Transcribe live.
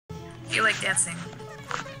You like dancing.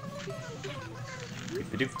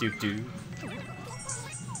 Doop-a-doop-doop-doo.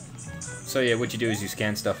 So yeah, what you do is you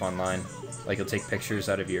scan stuff online. Like you'll take pictures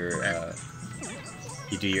out of your,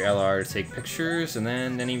 you do your LR to take pictures, and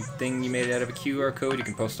then anything you made out of a QR code you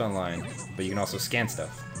can post online. But you can also scan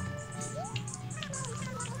stuff.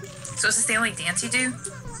 So is this the only dance you do?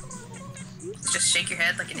 Just shake your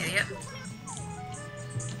head like an idiot?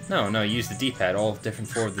 No, you use the D-pad, all different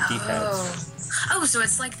four of the D-pads. Oh, so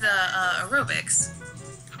it's like the aerobics.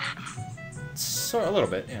 So, a little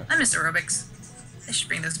bit, yeah. I miss aerobics. They should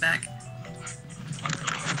bring those back.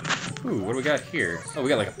 Ooh, what do we got here? Oh, we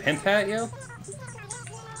got like a pimp hat, yo?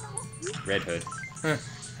 Red hood. Huh.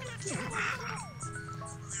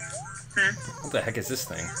 What the heck is this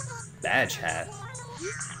thing? Badge hat.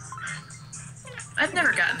 I've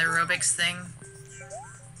never gotten the aerobics thing.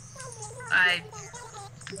 I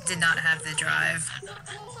did not have the drive.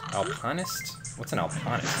 Alpinist? What's an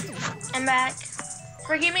alpinist? I'm back.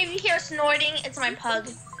 Forgive me if you hear snorting, it's my pug.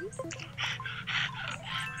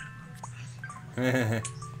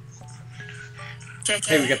 KK.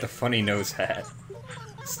 Hey, we got the funny nose hat.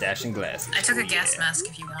 Stashing glasses. I took a gas mask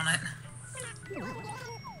if you want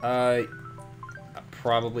it.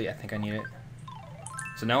 Probably. I think I need it.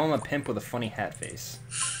 So now I'm a pimp with a funny hat face.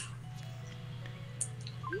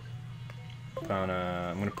 I'm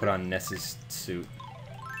gonna put on Ness's suit.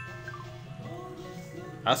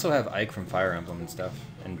 I also have Ike from Fire Emblem and stuff,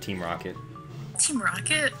 and Team Rocket. Team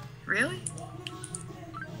Rocket? Really?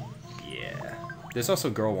 Yeah. There's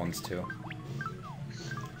also girl ones too.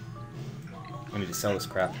 I need to sell this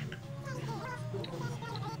crap.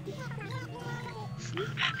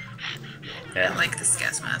 Yeah. I like this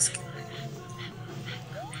gas mask.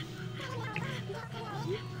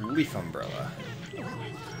 Leaf umbrella.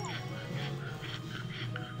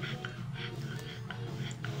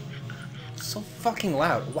 So fucking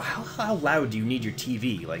loud. Wow, how loud do you need your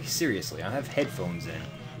TV? Like, seriously, I have headphones in.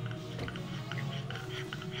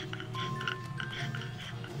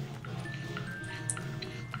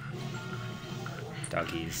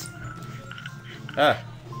 Doggies. Ah,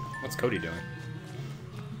 what's Cody doing?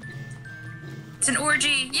 It's an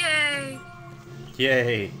orgy! Yay!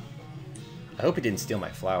 Yay! I hope he didn't steal my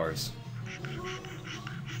flowers.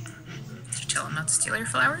 Did you tell him not to steal your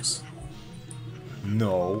flowers?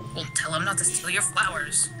 No. Well, tell him not to steal your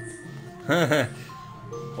flowers.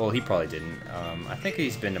 Well, he probably didn't. I think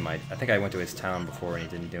he's been to my... I think I went to his town before and he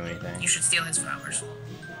didn't do anything. You should steal his flowers.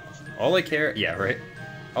 All I care... Yeah, right?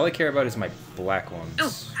 All I care about is my black ones.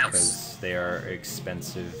 Ooh, house. Because they are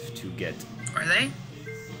expensive to get. Are they?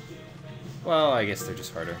 Well, I guess they're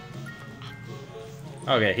just harder.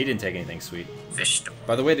 Okay, he didn't take anything sweet. Fish store.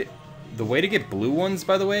 By the way, the way to get blue ones,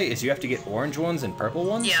 by the way, is you have to get orange ones and purple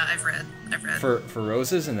ones. Yeah, I've read. For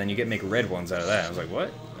roses, and then you make red ones out of that. I was like,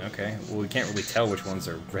 what? Okay. Well, we can't really tell which ones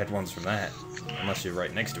are red ones from that, unless you're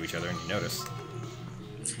right next to each other and you notice.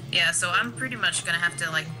 Yeah, so I'm pretty much gonna have to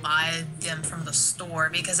like buy them from the store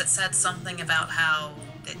because it said something about how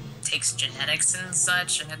it takes genetics and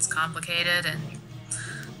such, and it's complicated and.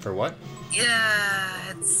 For what?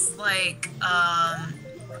 Yeah, it's like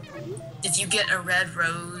if you get a red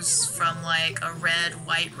rose from like a red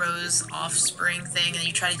white rose offspring thing, and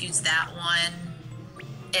you try to use that one,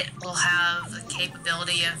 it will have the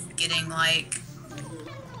capability of getting like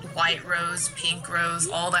white rose, pink rose,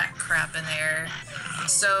 all that crap in there.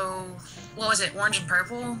 So, what was it, orange and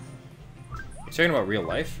purple? You talking about real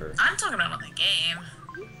life, or? I'm talking about the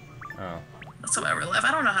game. Oh. That's about real life.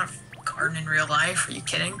 I don't know how to garden in real life. Are you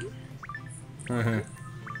kidding? No.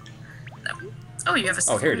 Oh, you have a.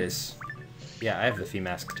 Oh, here it is. Yeah, I have the Fee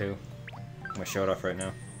mask too. I'm gonna show it off right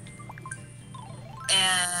now.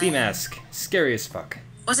 And Fee mask, scary as fuck.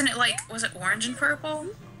 Wasn't it like, was it orange and purple?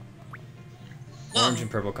 Orange and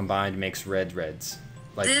purple combined makes reds.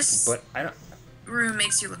 Like, this but I don't. room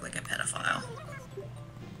makes you look like a pedophile.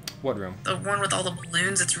 What room? The one with all the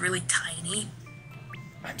balloons. It's really tiny.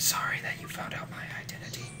 I'm sorry that you found out my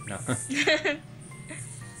identity. No.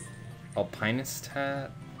 Alpinist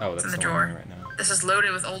hat. Oh, that's in the the drawer one right now. This is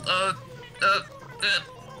loaded with old.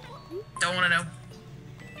 Don't want to know.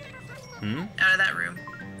 Out of that room.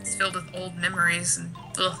 It's filled with old memories and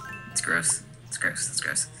it's gross. It's gross. It's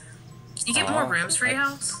gross. Can you get more rooms for your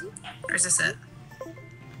house? Or is this it?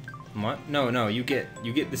 What? No. You get.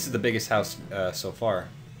 This is the biggest house so far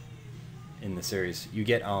in the series. You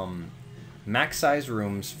get max size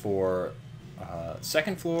rooms for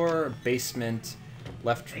second floor, basement,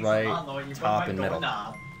 left, right, top, and middle.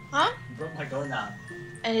 Huh? You broke my doorknob.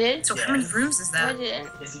 I did? So how many rooms is No, I that? didn't.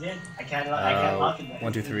 Yes, you did. I can't lock it.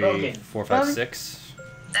 1, 2, It's 3, broken. 4, 5, 6.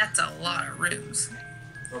 That's a lot of rooms.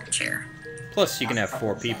 Broken. Chair. Plus, you can have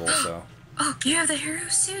 4 people, so... Oh, you have the hero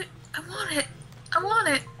suit? I want it. I want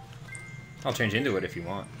it. I'll change into it if you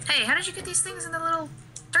want. Hey, how did you get these things in the little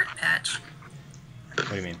dirt patch? What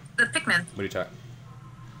do you mean? The Pikmin. What are you talking?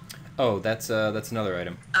 Oh, that's another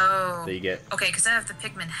item. Oh. That you get. Okay, because I have the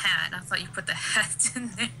Pikmin hat, and I thought you put the hat in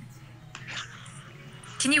there.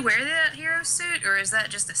 Can you wear that hero suit, or is that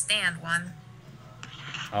just a stand one?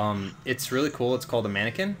 It's really cool. It's called a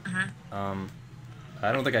mannequin. Mm-hmm.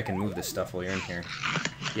 I don't think I can move this stuff while you're in here.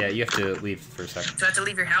 Yeah, you have to leave for a second. Do I have to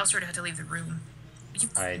leave your house, or do I have to leave the room? You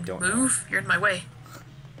I don't move? You're in my way.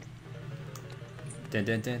 Dun,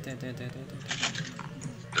 dun, dun, dun, dun, dun, dun.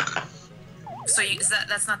 So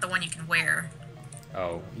that's not the one you can wear.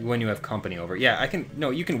 Oh, when you have company over. Yeah, I can... No,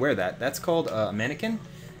 you can wear that. That's called a mannequin.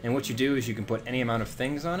 And what you do is you can put any amount of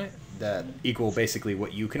things on it that equal basically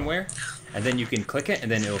what you can wear. And then you can click it, and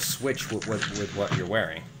then it'll switch with what you're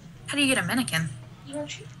wearing. How do you get a mannequin?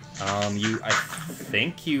 I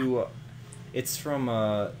think you... It's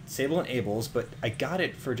from Sable and Abel's, but I got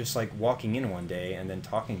it for just, like, walking in one day and then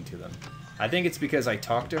talking to them. I think it's because I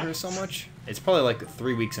talked to her so much. It's probably, like,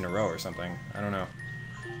 3 weeks in a row or something. I don't know.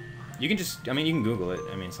 You can just... I mean, you can Google it.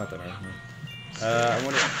 I mean, it's not that hard. I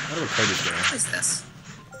wonder what Cody's doing. What is this?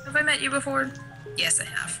 Have I met you before? Yes, I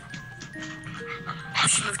have. You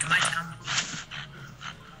should move to my town.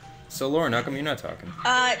 So, Lauren, how come you're not talking?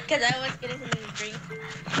 Because I was getting something to drink.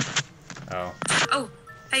 Oh. Oh,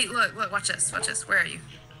 hey, look, watch this, Where are you?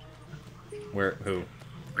 Where? Who?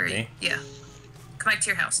 Where are you? Me? Yeah. Come back to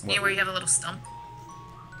your house. You know where you have a little stump?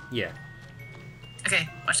 Yeah. Okay,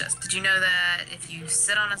 watch this. Did you know that if you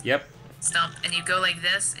sit on a stump and you go like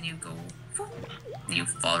this and you go, whoop, and you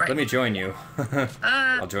fall right? Let me join you.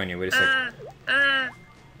 I'll join you. Wait a sec.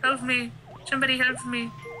 Help me. Somebody help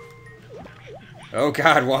me. Oh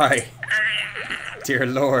God, why? Dear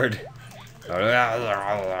Lord.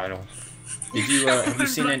 Did you have you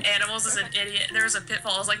seen it? Animals is an idiot. There was a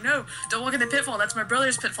pitfall. I was like, no, don't walk in the pitfall. That's my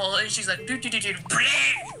brother's pitfall. And she's like, do,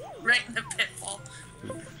 right in the pitfall.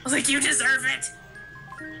 I was like, you deserve it.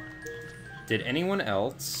 Did anyone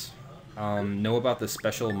else know about the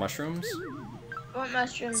special mushrooms? What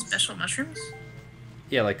mushrooms? Special mushrooms?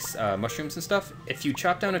 Yeah, like mushrooms and stuff. If you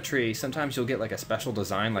chop down a tree, sometimes you'll get like a special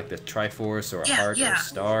design, like the Triforce or a heart or a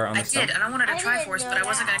star on the stump. I did, and I wanted a Triforce, but I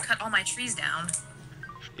wasn't going to cut all my trees down.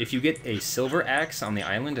 If you get a silver axe on the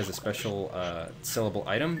island as a special sellable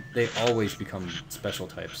item, they always become special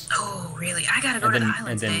types. Oh, really? I gotta go to the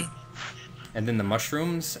island today. And then the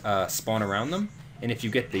mushrooms spawn around them. And if you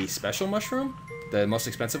get the special mushroom, the most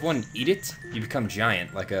expensive one, eat it, you become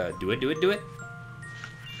giant. Like a do it.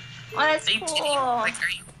 Oh, that's cool. Like,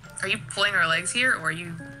 are you pulling our legs here, or are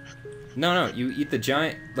you... No, you eat the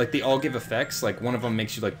giant, like, they all give effects. Like, one of them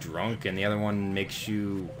makes you, like, drunk, and the other one makes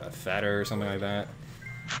you fatter or something like that.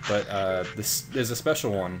 But there's a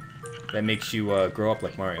special one that makes you grow up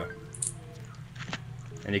like Mario.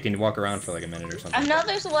 And you can walk around for like a minute or something. I know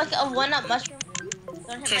there's like a one-up mushroom.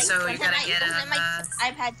 Okay, so you gotta get my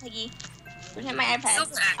iPad, Peggy. Don't hit my iPad.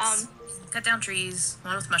 Silver axe. Cut down trees,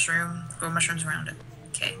 one with mushroom, grow mushrooms around it.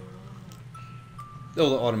 Okay.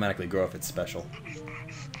 They'll automatically grow if it's special.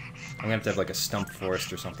 I'm gonna have to have like a stump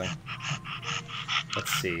forest or something.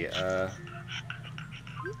 Let's see,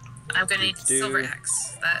 I'm gonna need silver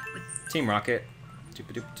axe. That would... Team Rocket.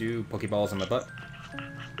 Doop-a-doop-doo. Pokeballs on my butt.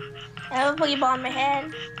 I have a Pokeball in my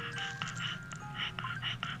head.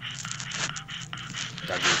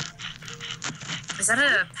 Doggy. Is that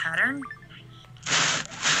a pattern?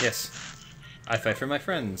 Yes. I fight for my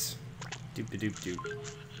friends. Doop-a-doop-doop.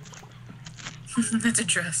 It's a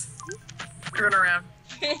dress. Run around.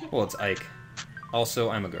 Well, it's Ike. Also,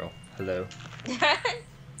 I'm a girl. Hello.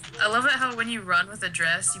 I love it how when you run with a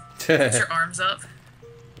dress, you put your arms up.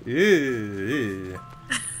 Ew.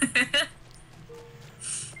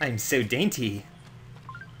 I'm so dainty.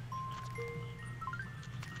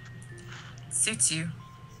 Suits you.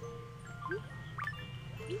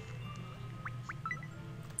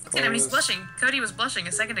 Look at him, he's blushing. Cody was blushing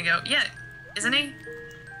a second ago. Yeah, isn't he?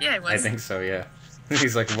 Yeah, he was. I think so, yeah.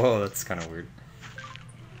 He's like, whoa, that's kind of weird.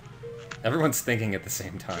 Everyone's thinking at the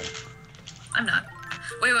same time. I'm not.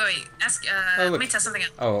 Wait. Ask, let me test something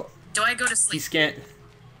out. Oh. Do I go to sleep?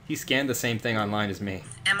 He scanned the same thing online as me.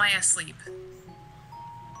 Am I asleep?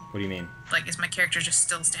 What do you mean? Like, is my character just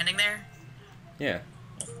still standing there? Yeah.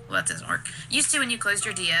 Well, that doesn't work. Used to, when you closed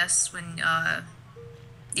your DS, when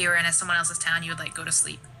you were in someone else's town, you would, like, go to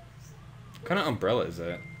sleep. What kind of umbrella is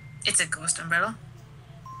that? It's a ghost umbrella.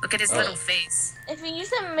 Look at his little face. If you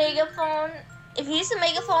use a megaphone,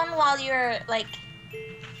 while you're, like,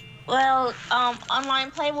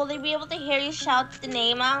 online play, will they be able to hear you shout the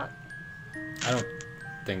name out? I don't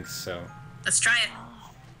think so. Let's try it.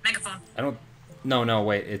 Megaphone. I don't... No,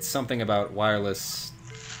 wait. It's something about wireless...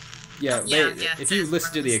 Yeah, if you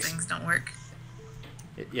listen to the... things don't work.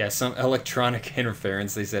 Yeah, some electronic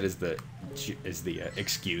interference, they said, is the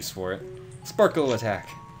excuse for it. Sparkle attack.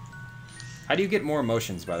 How do you get more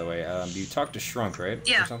emotions, by the way? You talk to Shrunk, right?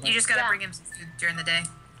 Yeah, you just gotta bring him some food during the day.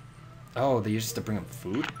 Oh, you just have to bring him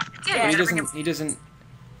food? Yeah,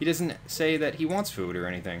 he doesn't say that he wants food or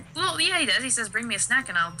anything. Well, yeah, he does. He says, bring me a snack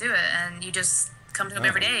and I'll do it. And you just come to him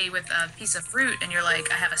every day with a piece of fruit and you're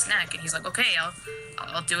like, I have a snack. And he's like, okay,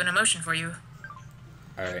 I'll do an emotion for you.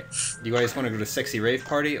 Alright. Do you guys want to go to Sexy Rave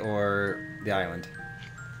Party or the island?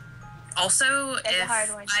 Also, if I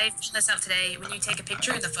found this out today, when you take a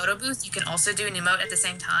picture in the photo booth, you can also do an emote at the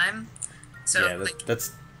same time. So, yeah,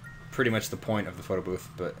 that's pretty much the point of the photo booth,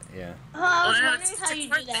 but yeah. Oh, I was wondering how you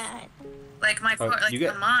do that. Like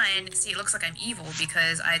on mine, see, it looks like I'm evil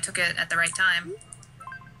because I took it at the right time.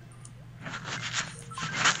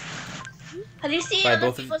 How do you see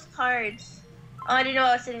other people's cards? Oh, I didn't know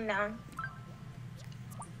I was sitting down.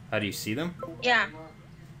 How do you see them? Yeah.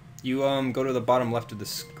 You go to the bottom left of the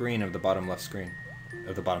screen of the bottom left screen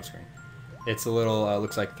of the bottom screen. It's a little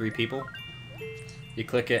looks like 3 people. You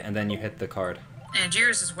click it and then you hit the card. And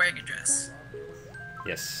yours is wearing a dress.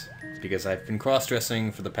 Yes, because I've been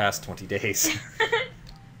cross-dressing for the past 20 days.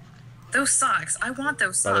 Those socks. I want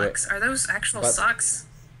those socks. Are those actual socks?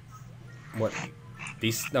 What?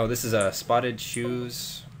 These? No, this is spotted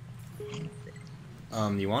shoes.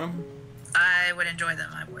 You want them? I would enjoy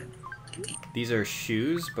them. I would. These are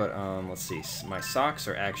shoes, but let's see. My socks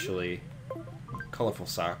are actually colorful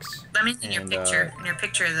socks. I mean, in your picture. In your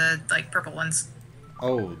picture, the like purple ones.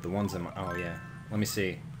 Oh, the ones in my... Oh, yeah. Let me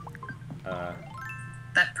see.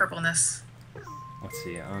 That purpleness. Let's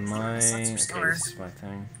see. On my... Okay, this is my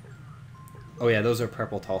thing. Oh, yeah, those are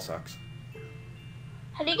purple tall socks.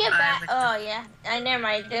 How do you get badges? Oh, yeah. Never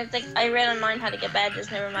mind. Like, I read online how to get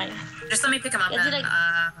badges. Never mind. Just let me pick them up and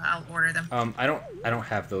I'll order them. I don't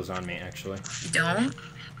have those on me, actually. You don't?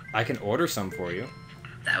 I can order some for you.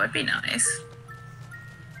 That would be nice.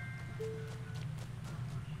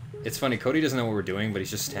 It's funny, Cody doesn't know what we're doing, but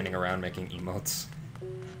he's just standing around making emotes.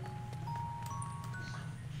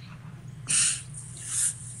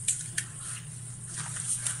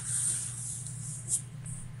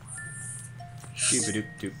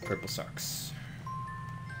 Doop-a-doop-doop, purple socks.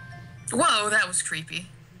 Whoa, that was creepy.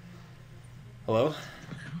 Hello?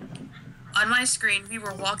 On my screen, we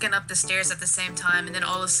were walking up the stairs at the same time, and then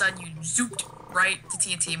all of a sudden you zooped right to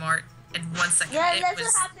TNT Mart in 1 second. Yeah, that's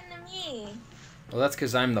what happened to me. Well, that's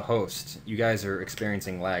because I'm the host. You guys are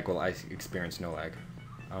experiencing lag. Well, I experience no lag.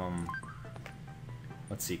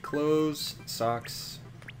 Let's see. Clothes, socks.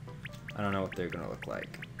 I don't know what they're gonna look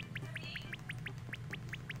like.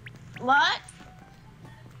 What?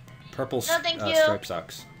 Purple striped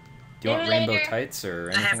socks. Do you want rainbow tights or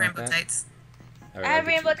anything like that? I have rainbow tights. Right, I have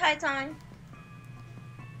rainbow tights on.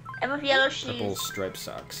 I have yellow shoes. Purple striped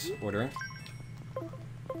socks. Ordering.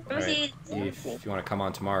 Let me see. If you want to come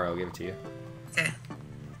on tomorrow, I'll give it to you. Okay.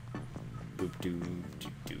 Boop doo doo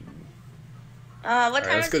doo. What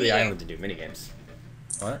time let's go to the here? island to do minigames.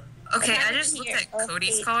 What? Okay, I just looked at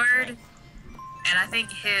Cody's card, and I think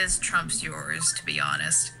his trumps yours, to be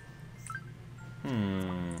honest.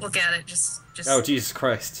 Look at it, just... Oh, Jesus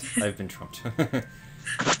Christ. I've been trumped.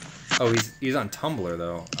 Oh, he's on Tumblr,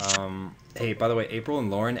 though. Hey, by the way, April and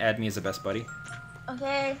Lauren add me as a best buddy.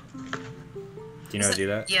 Okay. Do you know how to do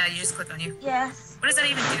that? Yeah, you just click on you. Yes. What does that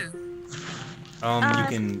even do?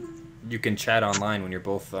 You can chat online when you're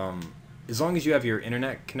both, as long as you have your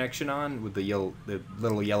internet connection on with the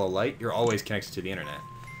little yellow light, you're always connected to the internet.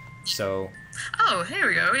 So... Oh, here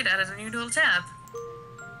we go. It added a new little tab.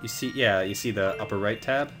 You see, yeah, you see the upper right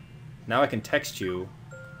tab? Now I can text you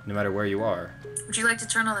no matter where you are. Would you like to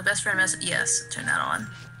turn on the best friend message? Yes, turn that on.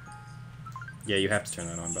 Yeah, you have to turn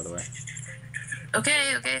that on, by the way.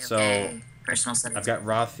 Okay. So, personal settings. I've got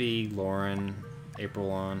Rafi, Lauren, April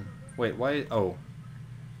on. Wait, why? Oh.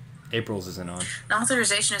 April's isn't on. An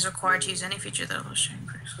authorization is required to use any feature that will show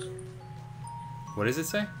you. What does it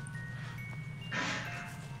say?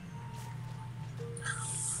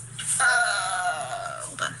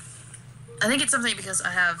 Hold on. I think it's something because I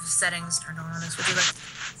have settings turned on this. Would you like?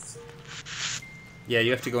 Yeah,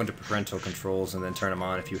 you have to go into parental controls and then turn them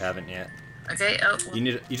on if you haven't yet. Okay. Oh. Well.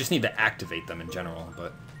 You just need to activate them in general,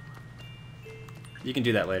 but you can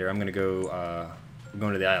do that later. I'm gonna go. I'm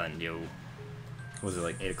going to the island, yo. What was it,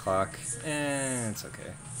 like 8 o'clock? It's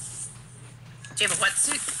okay. Do you have a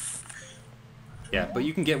wetsuit? Yeah, but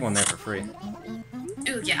you can get one there for free.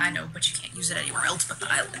 Ooh, yeah, I know, but you can't use it anywhere else but the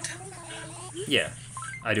island. Yeah,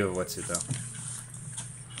 I do have a wetsuit though.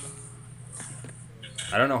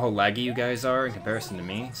 I don't know how laggy you guys are in comparison to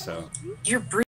me, so... You're